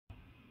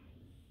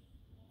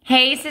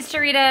Hey,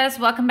 Sisteritas.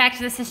 Welcome back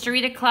to the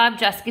Sisterita Club.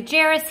 Jessica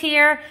Jarris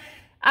here.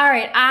 All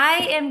right,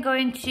 I am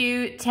going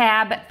to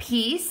tab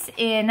peace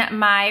in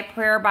my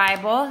prayer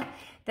Bible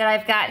that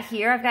I've got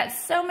here. I've got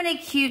so many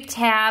cute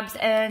tabs,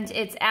 and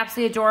it's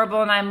absolutely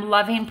adorable, and I'm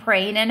loving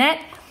praying in it.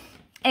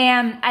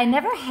 And I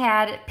never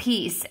had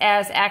peace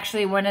as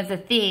actually one of the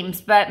themes,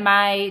 but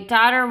my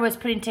daughter was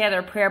putting together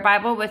a prayer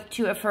Bible with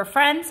two of her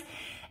friends,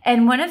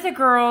 and one of the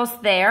girls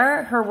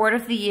there, her word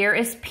of the year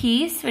is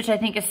peace, which I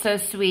think is so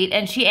sweet.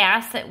 And she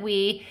asked that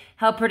we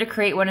help her to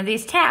create one of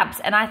these tabs.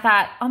 And I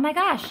thought, oh my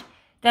gosh,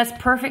 that's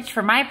perfect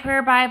for my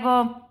prayer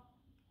Bible.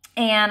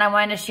 And I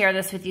wanted to share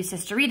this with you,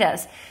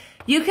 Sisteritas.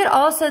 You could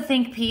also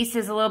think peace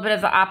is a little bit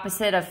of the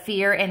opposite of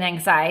fear and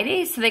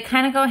anxiety. So they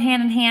kind of go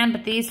hand in hand,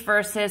 but these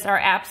verses are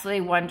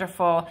absolutely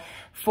wonderful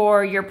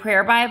for your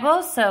prayer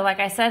Bible. So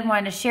like I said,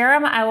 wanted to share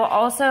them. I will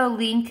also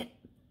link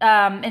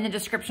in the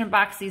description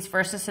box these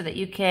verses so that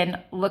you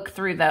can look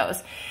through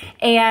those.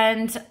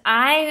 And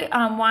I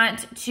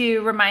want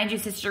to remind you,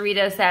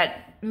 Sisteritas,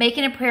 that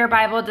making a prayer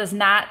Bible does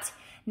not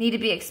need to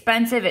be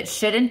expensive. It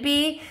shouldn't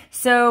be.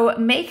 So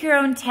make your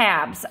own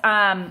tabs.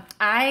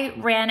 I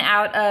ran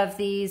out of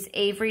these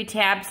Avery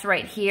tabs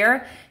right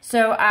here.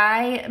 So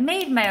I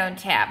made my own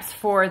tabs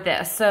for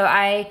this. So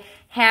I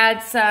had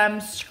some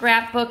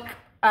scrapbook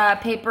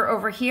paper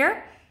over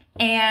here,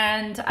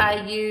 and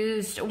I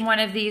used one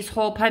of these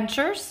hole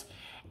punchers,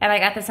 and I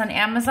got this on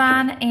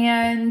Amazon,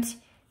 and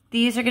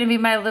these are going to be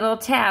my little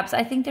tabs.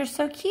 I think they're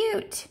so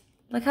cute.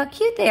 Look how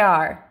cute they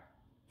are.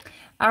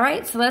 All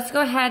right, so let's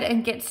go ahead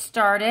and get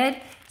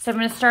started. So I'm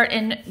going to start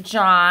in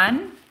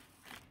John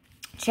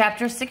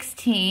chapter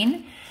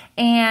 16,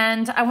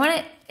 and I want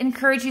to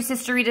encourage you,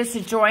 Sisteritas,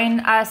 to join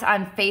us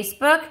on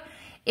Facebook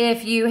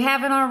if you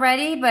haven't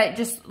already, but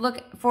just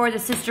look for the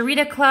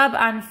Sisterita Club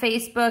on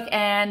Facebook,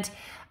 and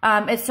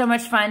it's so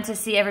much fun to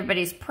see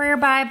everybody's prayer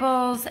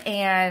Bibles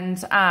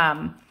and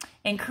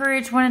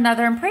encourage one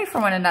another and pray for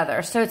one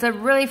another. So it's a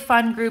really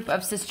fun group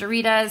of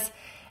Sisteritas,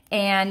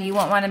 and you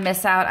won't want to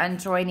miss out on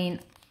joining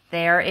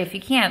there if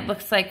you can.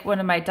 Looks like one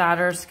of my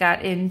daughters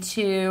got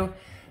into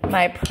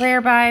my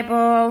prayer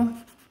Bible.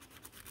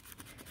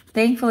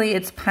 Thankfully,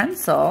 it's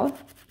pencil.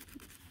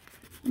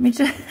 Let me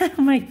just,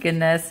 oh my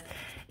goodness.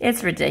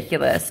 It's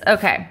ridiculous.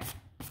 Okay.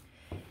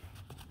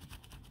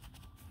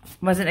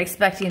 Wasn't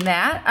expecting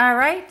that. All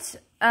right.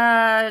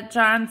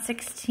 John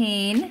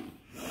 16.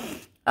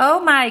 Oh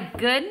my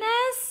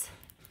goodness.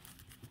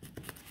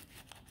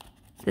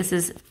 This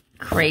is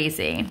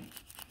crazy.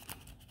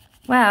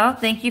 Well,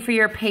 thank you for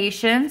your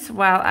patience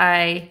while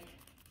I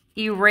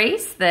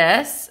erase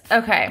this.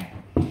 Okay.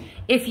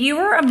 If you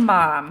were a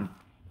mom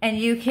and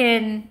you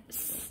can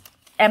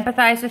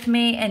empathize with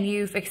me and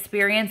you've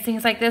experienced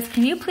things like this,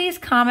 can you please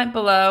comment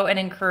below and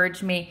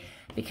encourage me,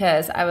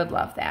 because I would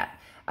love that.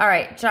 All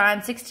right,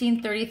 John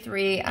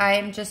 16:33. I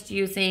am just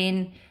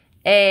using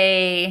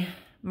a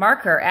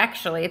marker,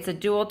 actually. It's a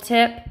dual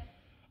tip,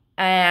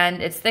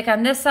 and it's thick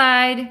on this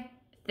side,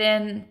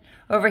 thin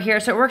over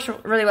here, so it works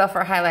really well for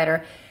a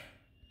highlighter.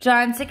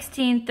 John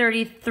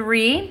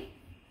 16:33.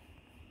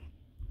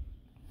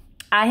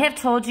 I have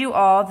told you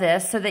all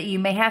this so that you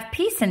may have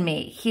peace in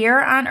me. Here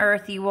on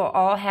earth you will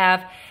all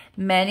have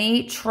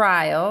many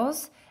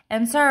trials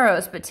and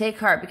sorrows, but take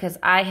heart because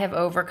I have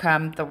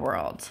overcome the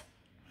world.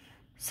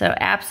 So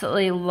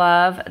absolutely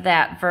love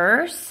that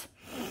verse.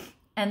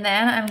 And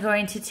then I'm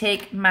going to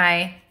take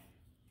my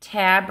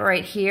tab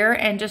right here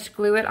and just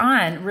glue it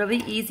on. Really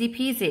easy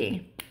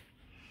peasy.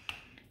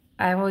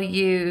 I will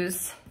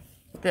use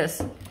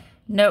this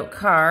note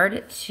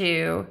card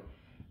to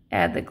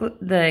add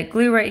the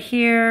glue right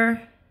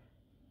here.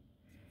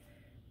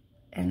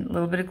 And a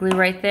little bit of glue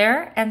right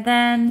there. And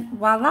then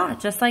voila,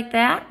 just like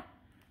that,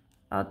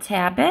 I'll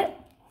tab it.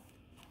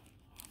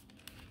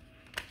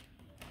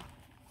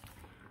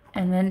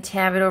 And then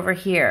tab it over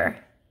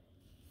here.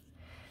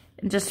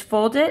 And just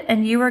fold it,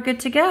 and you are good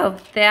to go.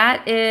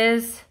 That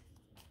is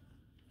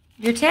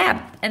your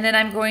tab. And then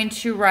I'm going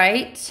to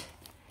write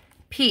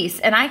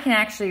peace. And I can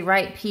actually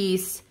write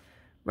peace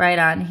right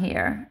on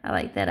here. I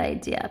like that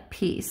idea,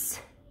 peace.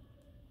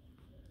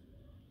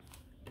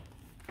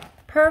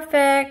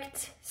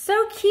 Perfect.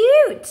 So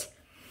cute.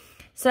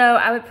 So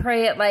I would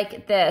pray it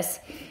like this.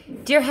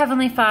 Dear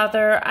Heavenly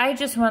Father, I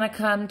just want to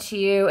come to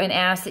you and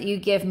ask that you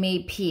give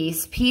me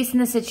peace. Peace in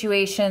the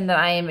situation that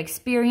I am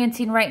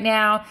experiencing right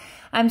now.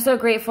 I'm so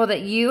grateful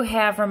that you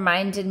have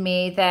reminded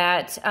me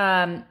that,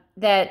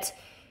 that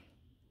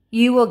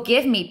you will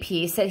give me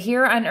peace, that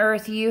here on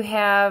earth you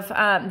have,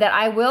 that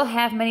I will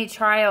have many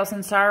trials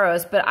and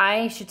sorrows, but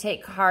I should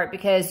take heart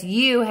because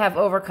you have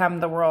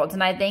overcome the world.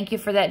 And I thank you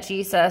for that,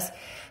 Jesus.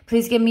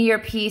 Please give me your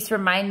peace.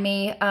 Remind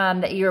me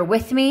that you're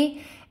with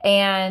me.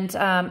 And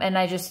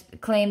I just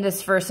claim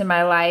this verse in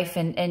my life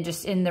and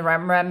just in the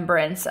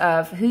remembrance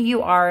of who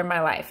you are in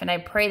my life. And I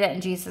pray that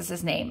in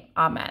Jesus' name.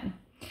 Amen.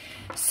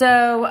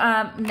 So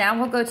now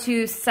we'll go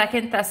to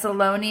 2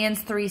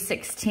 Thessalonians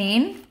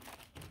 3:16.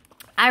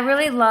 I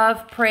really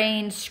love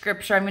praying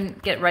scripture. I'm going to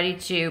get ready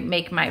to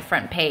make my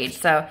front page.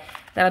 So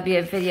That'll be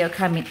a video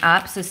coming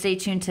up, so stay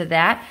tuned to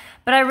that.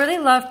 But I really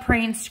love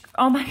praying.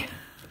 Oh my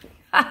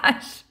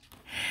gosh.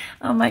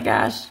 Oh my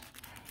gosh.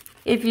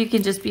 If you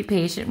can just be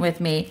patient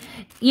with me.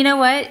 You know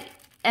what?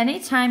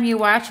 Anytime you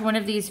watch one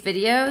of these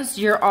videos,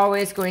 you're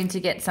always going to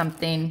get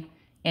something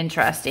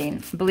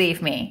interesting.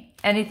 Believe me,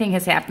 anything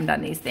has happened on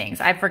these things.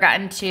 I've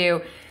forgotten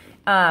to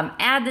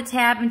add the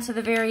tab into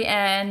the very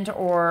end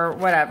or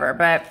whatever.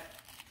 But,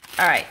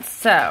 all right,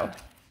 so,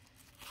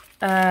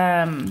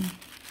 I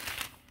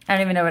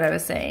don't even know what I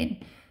was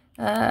saying.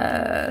 2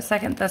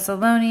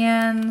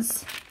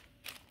 Thessalonians,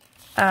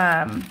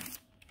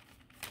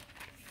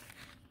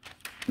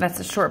 that's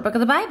a short book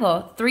of the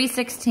Bible,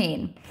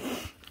 3:16.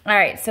 All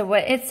right, so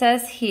what it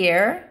says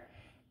here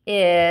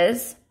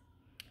is,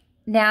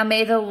 now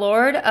may the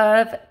Lord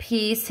of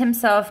peace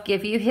himself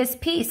give you his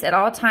peace at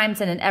all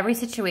times and in every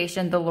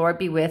situation. The Lord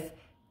be with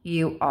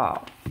you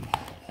all.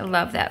 I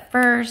love that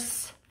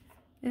verse.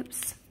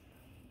 Oops.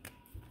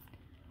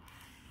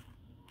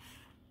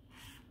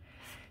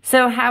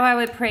 So how I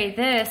would pray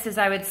this is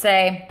I would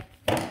say,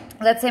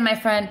 let's say my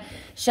friend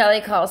Shelly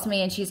calls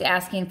me and she's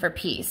asking for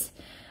peace.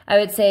 I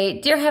would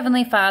say, dear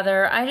Heavenly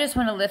Father, I just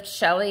want to lift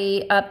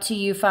Shelly up to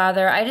you,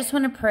 Father. I just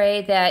want to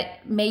pray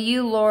that may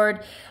you,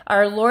 Lord,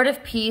 our Lord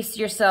of peace,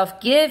 yourself,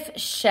 give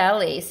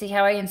Shelly, see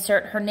how I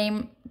insert her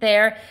name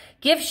there?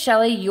 Give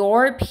Shelly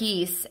your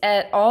peace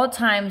at all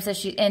times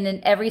and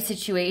in every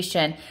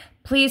situation.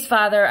 Please,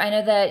 Father, I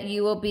know that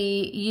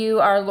you,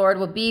 our Lord,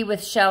 will be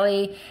with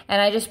Shelly,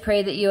 and I just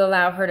pray that you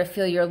allow her to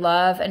feel your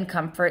love and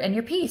comfort and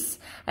your peace.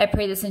 I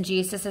pray this in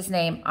Jesus'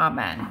 name.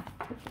 Amen.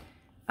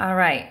 All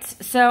right,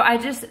 so I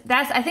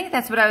think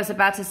that's what I was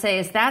about to say,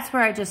 is that's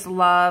where I just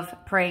love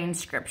praying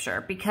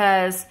scripture,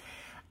 because,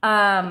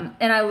 and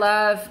I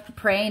love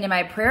praying in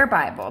my prayer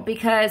Bible,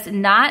 because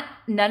none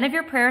of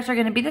your prayers are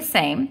going to be the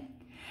same,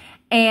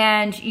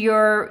 and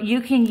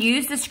you can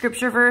use the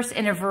scripture verse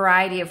in a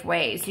variety of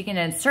ways. You can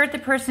insert the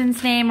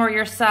person's name or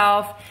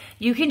yourself.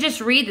 You can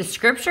just read the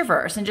scripture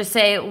verse and just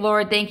say,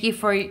 Lord, thank you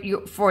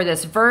for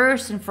this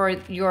verse and for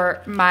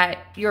your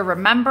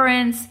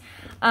remembrance.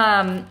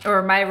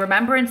 Or my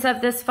remembrance of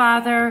this,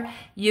 Father.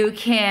 You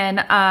can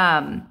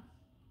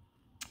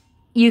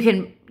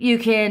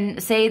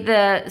say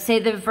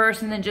the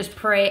verse and then just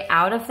pray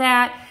out of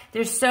that.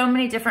 There's so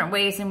many different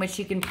ways in which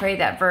you can pray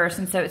that verse,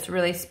 and so it's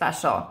really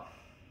special.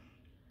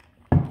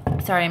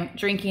 Sorry, I'm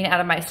drinking out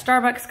of my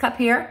Starbucks cup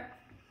here.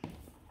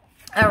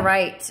 All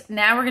right,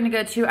 now we're going to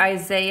go to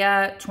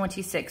Isaiah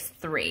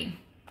 26:3.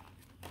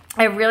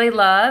 I really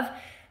love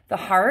the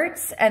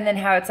hearts and then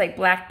how it's like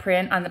black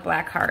print on the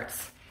black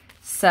hearts.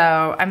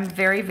 So I'm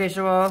very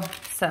visual,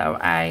 so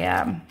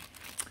I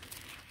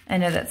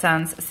know that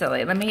sounds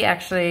silly. Let me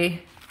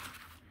actually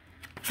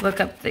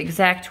look up the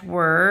exact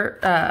word,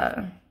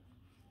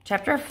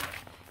 chapter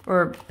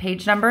or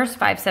page numbers,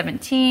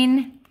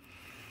 517.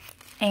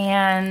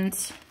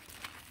 And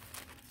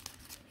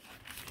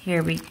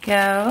here we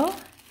go.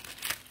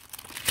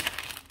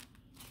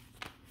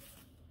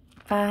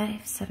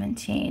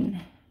 517.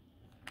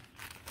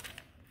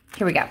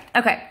 Here we go.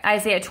 Okay,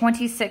 Isaiah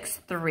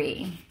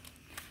 26:3.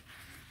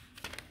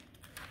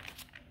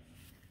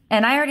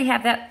 And I already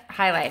have that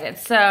highlighted.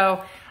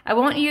 So I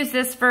won't use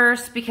this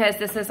verse because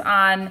this is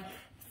on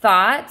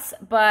thoughts,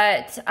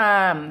 but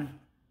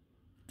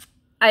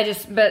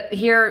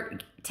here,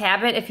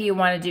 tab it if you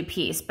want to do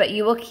peace. But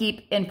you will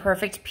keep in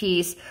perfect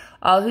peace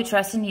all who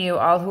trust in you,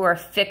 all who are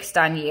fixed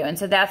on you. And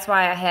so that's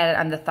why I had it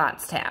on the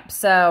thoughts tab.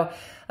 So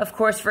of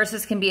course,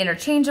 verses can be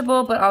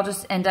interchangeable, but I'll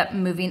just end up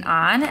moving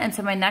on. And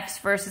so my next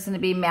verse is going to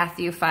be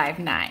Matthew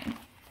 5:9.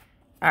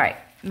 All right,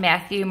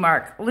 Matthew,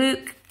 Mark,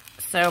 Luke.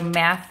 So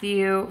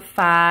Matthew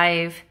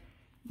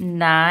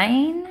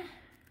 5:9.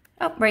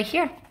 Oh, right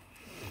here.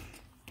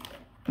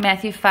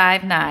 Matthew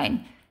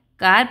 5:9.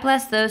 God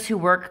bless those who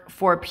work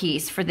for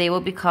peace, for they will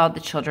be called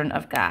the children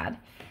of God.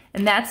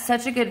 And that's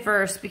such a good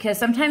verse, because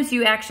sometimes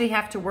you actually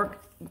have to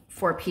work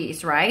for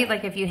peace, right?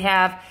 Like if you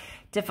have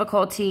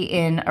difficulty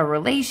in a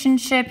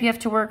relationship, you have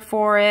to work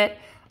for it.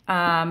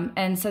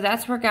 And so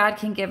that's where God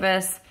can give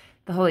us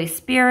the Holy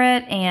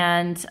Spirit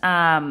and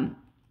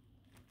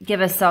give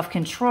us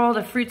self-control,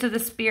 the fruits of the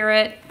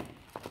Spirit,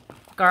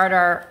 guard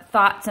our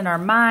thoughts and our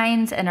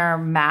minds and our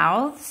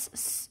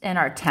mouths and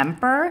our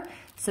temper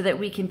so that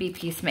we can be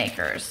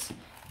peacemakers.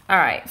 All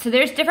right, so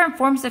there's different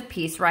forms of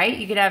peace, right?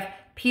 You could have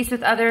peace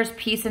with others,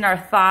 peace in our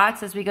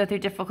thoughts as we go through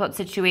difficult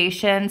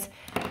situations.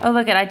 Oh,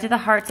 look, I did the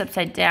hearts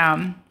upside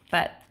down,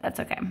 but that's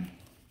okay.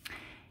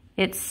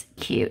 It's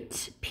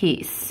cute.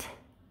 Peace.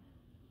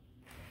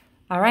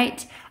 All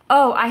right.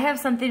 Oh, I have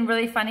something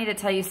really funny to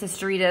tell you,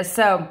 Sisterita.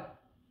 So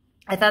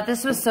I thought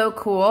this was so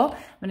cool.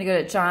 I'm going to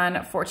go to John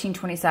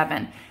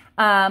 14:27.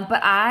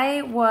 But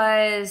I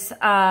was,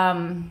 what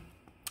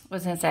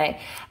was I going to say?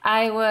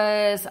 I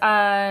was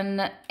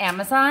on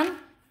Amazon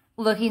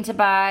looking to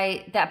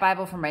buy that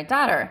Bible for my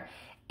daughter.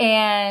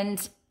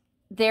 And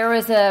there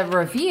was a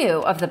review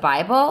of the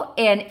Bible,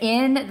 and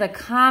in the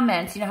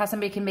comments, you know how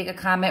somebody can make a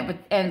comment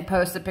and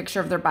post a picture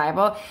of their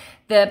Bible?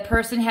 The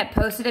person had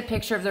posted a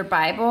picture of their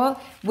Bible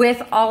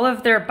with all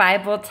of their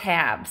Bible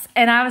tabs.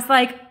 And I was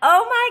like,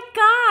 oh my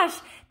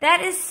gosh, that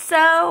is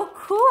so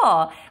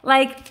cool.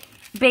 Like,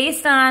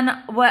 based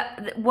on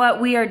what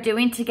we are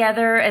doing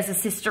together as a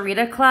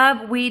Sisterita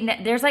club,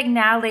 there's like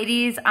now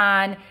ladies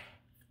on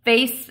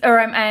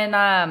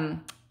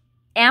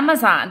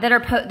Amazon that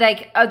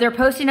are they're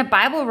posting a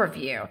Bible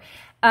review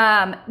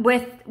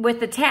with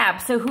the tab.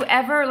 So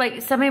whoever,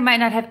 like, somebody might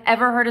not have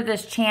ever heard of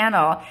this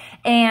channel,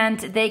 and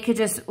they could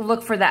just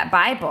look for that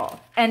Bible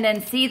and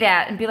then see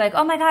that and be like,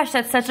 oh my gosh,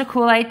 that's such a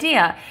cool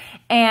idea.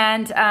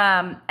 And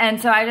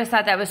so I just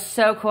thought that was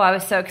so cool. I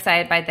was so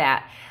excited by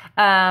that.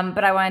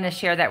 But I wanted to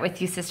share that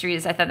with you,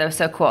 Sisteritas. I thought that was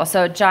so cool.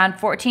 So John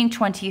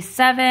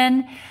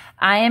 14:27.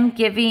 I am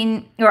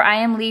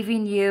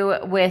leaving you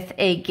with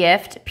a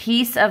gift,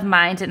 peace of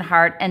mind and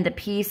heart, and the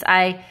peace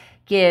I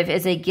give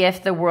is a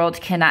gift the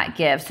world cannot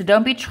give. So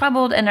don't be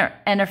troubled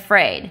and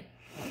afraid.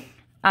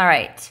 All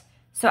right.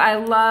 So I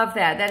love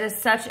that. That is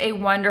such a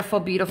wonderful,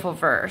 beautiful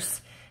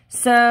verse.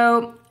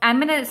 So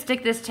I'm going to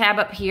stick this tab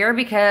up here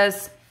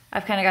because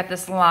I've kind of got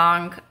this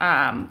long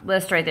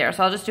list right there.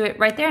 So I'll just do it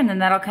right there, and then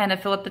that'll kind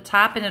of fill up the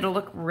top, and it'll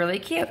look really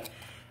cute.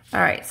 All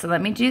right. So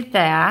let me do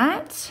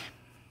that.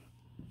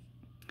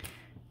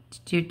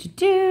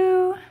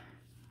 All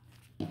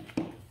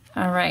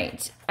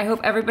right. I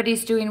hope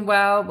everybody's doing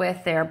well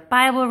with their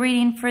Bible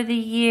reading for the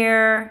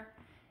year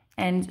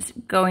and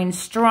going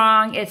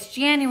strong. It's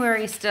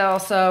January still,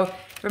 so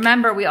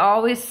remember, we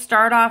always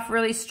start off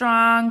really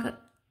strong,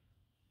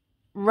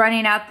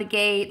 running out the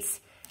gates,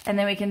 and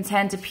then we can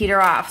tend to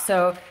peter off.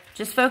 So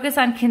just focus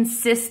on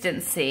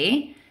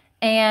consistency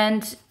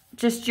and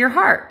just your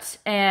heart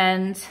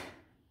and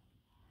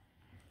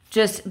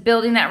just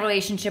building that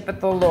relationship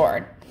with the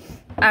Lord.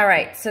 All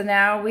right, so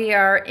now we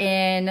are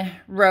in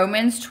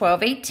Romans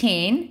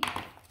 12:18.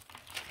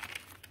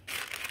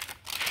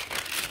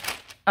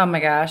 Oh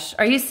my gosh,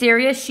 are you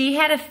serious? She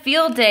had a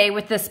field day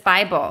with this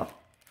Bible.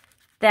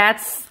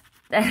 That's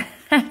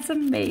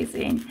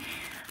amazing.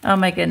 Oh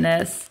my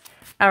goodness.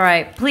 All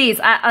right, please,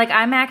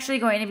 I'm actually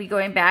going to be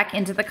going back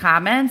into the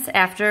comments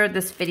after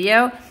this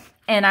video,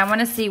 and I want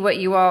to see what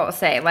you all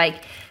say.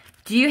 Like,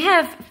 do you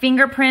have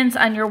fingerprints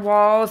on your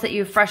walls that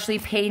you freshly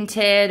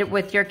painted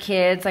with your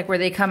kids, like where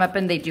they come up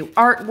and they do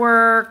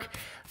artwork?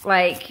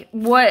 Like,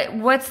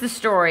 what's the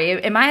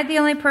story? Am I the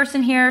only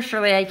person here?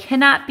 Surely I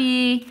cannot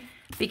be,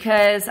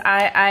 because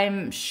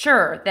I'm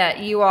sure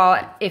that you all,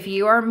 if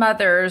you are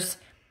mothers,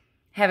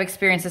 have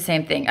experienced the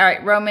same thing. All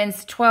right,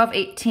 Romans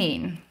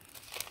 12:18.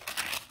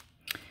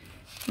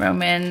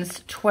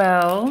 Romans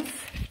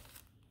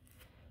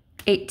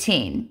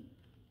 12:18.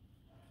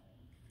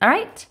 All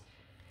right.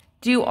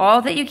 Do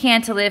all that you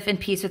can to live in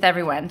peace with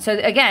everyone. So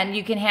again,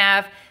 you can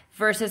have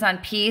verses on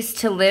peace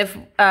to live,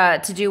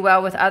 to do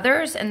well with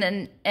others,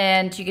 and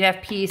you can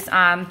have peace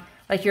on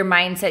like your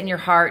mindset and your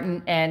heart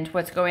and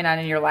what's going on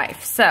in your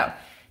life. So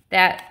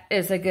that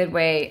is a good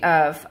way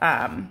of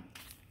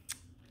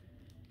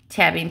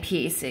tabbing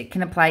peace. It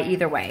can apply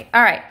either way.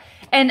 All right.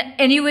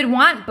 And you would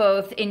want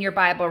both in your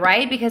Bible,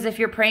 right? Because if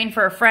you're praying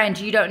for a friend,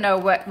 you don't know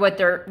what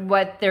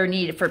their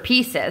need for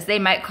peace is. They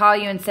might call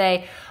you and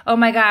say, "Oh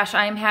my gosh,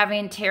 I'm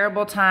having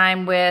terrible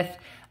time with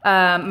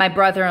my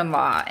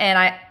brother-in-law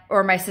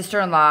or my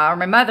sister-in-law or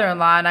my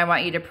mother-in-law, and I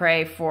want you to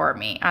pray for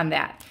me on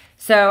that."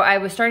 So I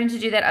was starting to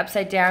do that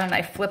upside down, and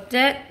I flipped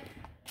it.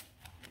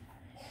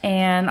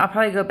 And I'll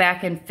probably go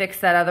back and fix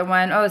that other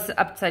one. Oh, it's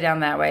upside down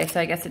that way, so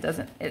I guess it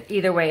doesn't.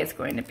 Either way, it's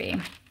going to be.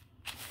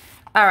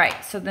 All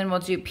right, so then we'll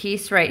do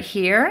peace right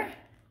here.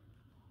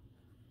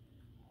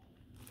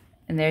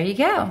 And there you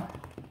go.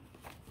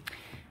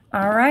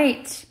 All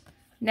right,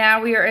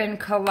 now we are in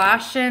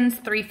Colossians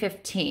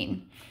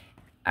 3:15.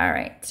 All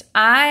right,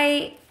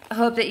 I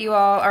hope that you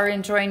all are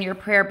enjoying your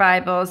prayer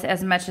Bibles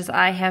as much as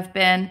I have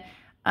been.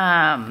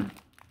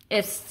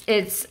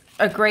 It's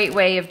a great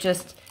way of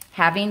just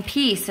having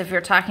peace. If you're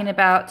talking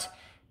about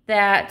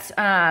that,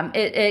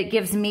 it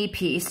gives me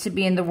peace to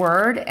be in the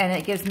Word, and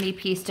it gives me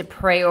peace to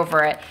pray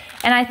over it.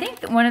 And I think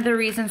that one of the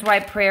reasons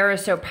why prayer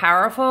is so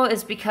powerful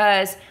is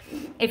because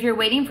if you're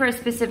waiting for a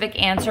specific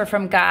answer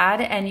from God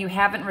and you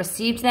haven't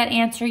received that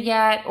answer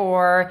yet,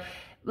 or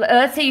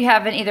let's say you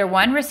haven't either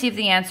one, received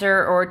the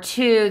answer, or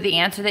two, the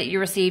answer that you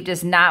received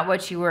is not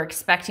what you were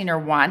expecting or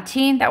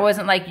wanting. That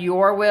wasn't like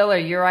your will or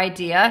your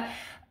idea.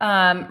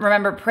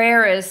 Remember,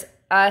 prayer is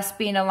us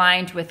being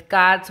aligned with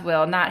God's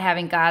will, not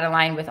having God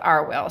align with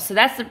our will. So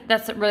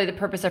that's really the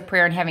purpose of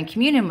prayer and having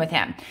communion with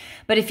Him.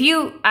 But if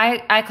you,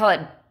 I call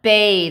it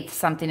bathe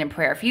something in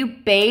prayer. If you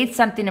bathe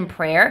something in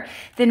prayer,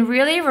 then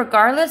really,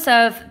 regardless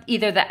of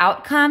either the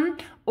outcome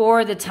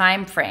or the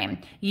time frame,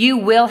 you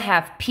will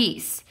have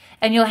peace.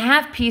 And you'll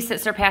have peace that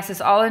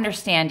surpasses all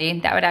understanding.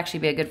 That would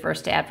actually be a good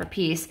verse to add for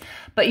peace.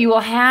 But you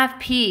will have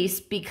peace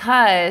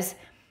because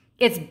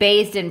it's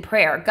bathed in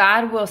prayer.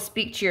 God will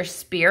speak to your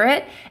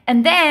spirit,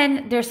 and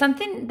then there's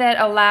something that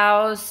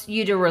allows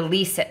you to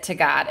release it to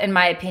God, in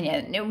my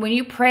opinion. When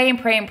you pray and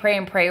pray and pray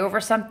and pray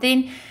over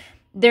something,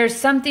 there's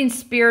something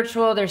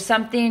spiritual, there's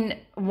something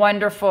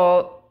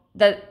wonderful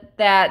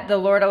that the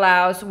Lord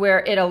allows, where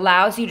it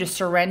allows you to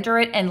surrender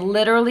it and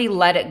literally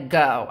let it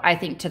go, I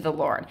think, to the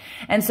Lord.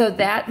 And so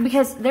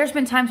because there's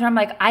been times where I'm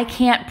like, I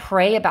can't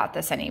pray about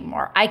this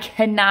anymore. I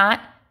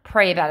cannot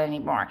pray about it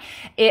anymore.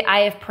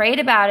 I have prayed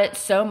about it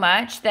so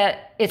much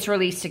that it's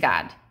released to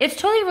God. It's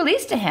totally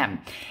released to him.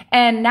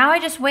 And now I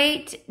just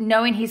wait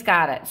knowing he's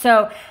got it.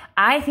 So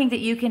I think that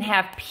you can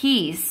have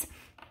peace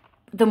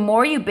the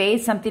more you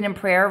bathe something in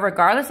prayer,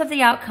 regardless of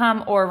the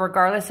outcome or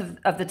regardless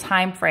of the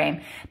time frame,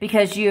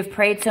 because you have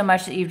prayed so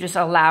much that you've just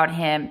allowed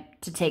him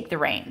to take the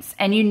reins.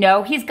 And you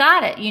know he's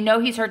got it. You know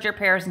he's heard your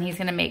prayers and he's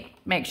going to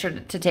make sure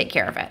to take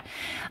care of it.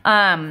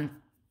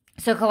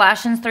 So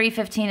Colossians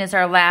 3:15 is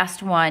our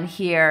last one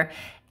here.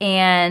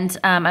 And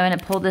I'm going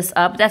to pull this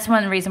up. That's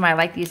one reason why I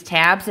like these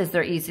tabs, is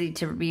they're easy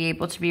to be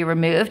able to be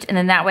removed. And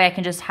then that way I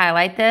can just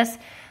highlight this.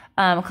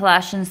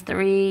 Colossians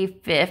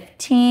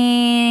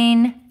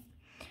 3:15.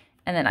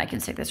 And then I can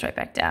stick this right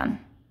back down.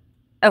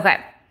 Okay.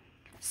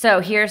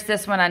 So here's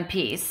this one on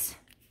peace.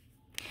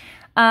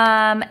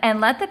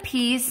 And let the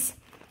peace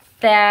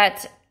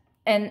that,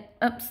 and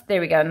oops, there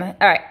we go.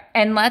 All right.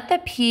 And let the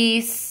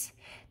peace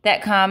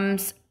that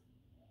comes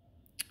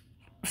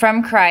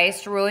from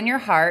Christ rule in your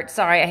heart.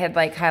 Sorry, I had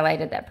like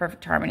highlighted that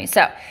perfect harmony.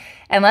 So,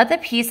 and let the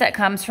peace that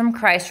comes from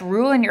Christ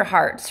rule in your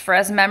hearts. For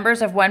as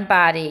members of one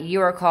body, you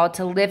are called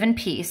to live in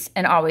peace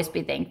and always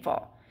be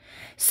thankful.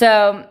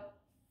 So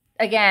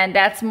again,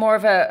 that's more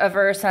of a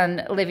verse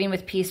on living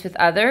with peace with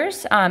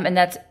others. And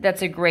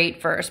that's a great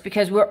verse,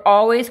 because we're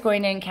always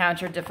going to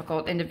encounter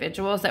difficult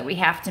individuals that we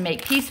have to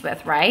make peace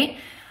with, right?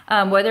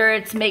 Whether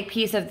it's make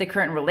peace of the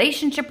current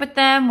relationship with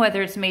them,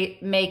 whether it's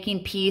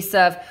making peace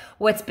of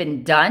what's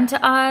been done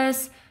to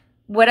us,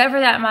 whatever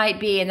that might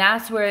be. And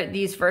that's where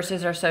these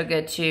verses are so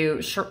good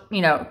to,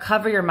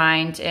 cover your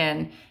mind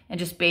and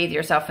just bathe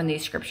yourself in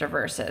these scripture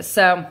verses.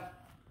 So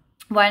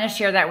I want to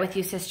share that with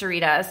you,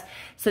 Sisteritas.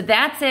 So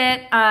that's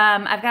it.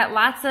 I've got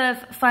lots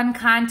of fun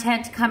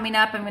content coming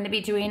up. I'm going to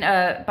be doing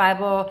a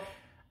Bible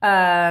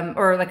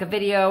or like a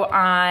video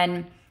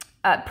on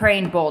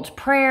praying bold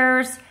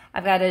prayers.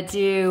 I've got to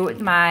do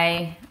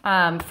my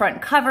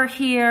front cover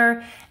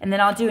here, and then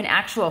I'll do an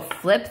actual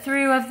flip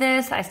through of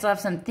this. I still have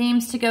some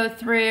themes to go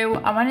through.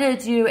 I wanted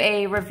to do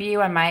a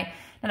review on my,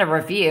 not a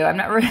review, I'm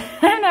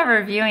not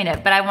reviewing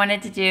it, but I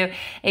wanted to do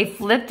a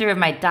flip through of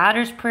my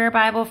daughter's prayer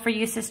Bible for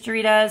you,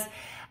 Sisteritas.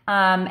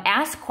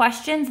 Ask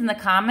questions in the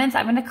comments.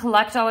 I'm going to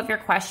collect all of your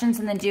questions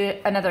and then do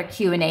another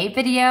Q&A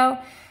video.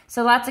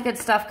 So lots of good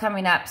stuff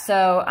coming up.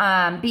 So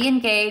be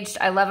engaged.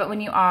 I love it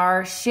when you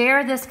are.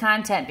 Share this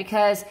content,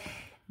 because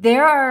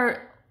there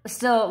are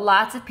still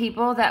lots of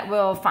people that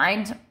will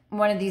find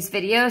one of these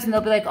videos and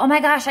they'll be like, oh my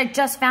gosh, I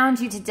just found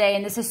you today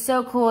and this is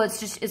so cool. It's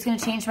going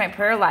to change my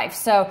prayer life.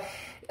 So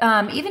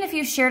even if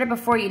you've shared it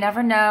before, you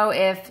never know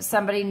if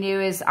somebody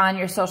new is on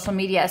your social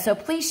media. So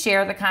please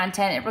share the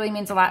content. It really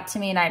means a lot to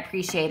me and I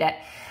appreciate it.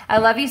 I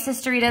love you,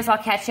 Sisteritas.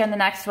 I'll catch you on the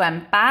next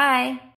one. Bye.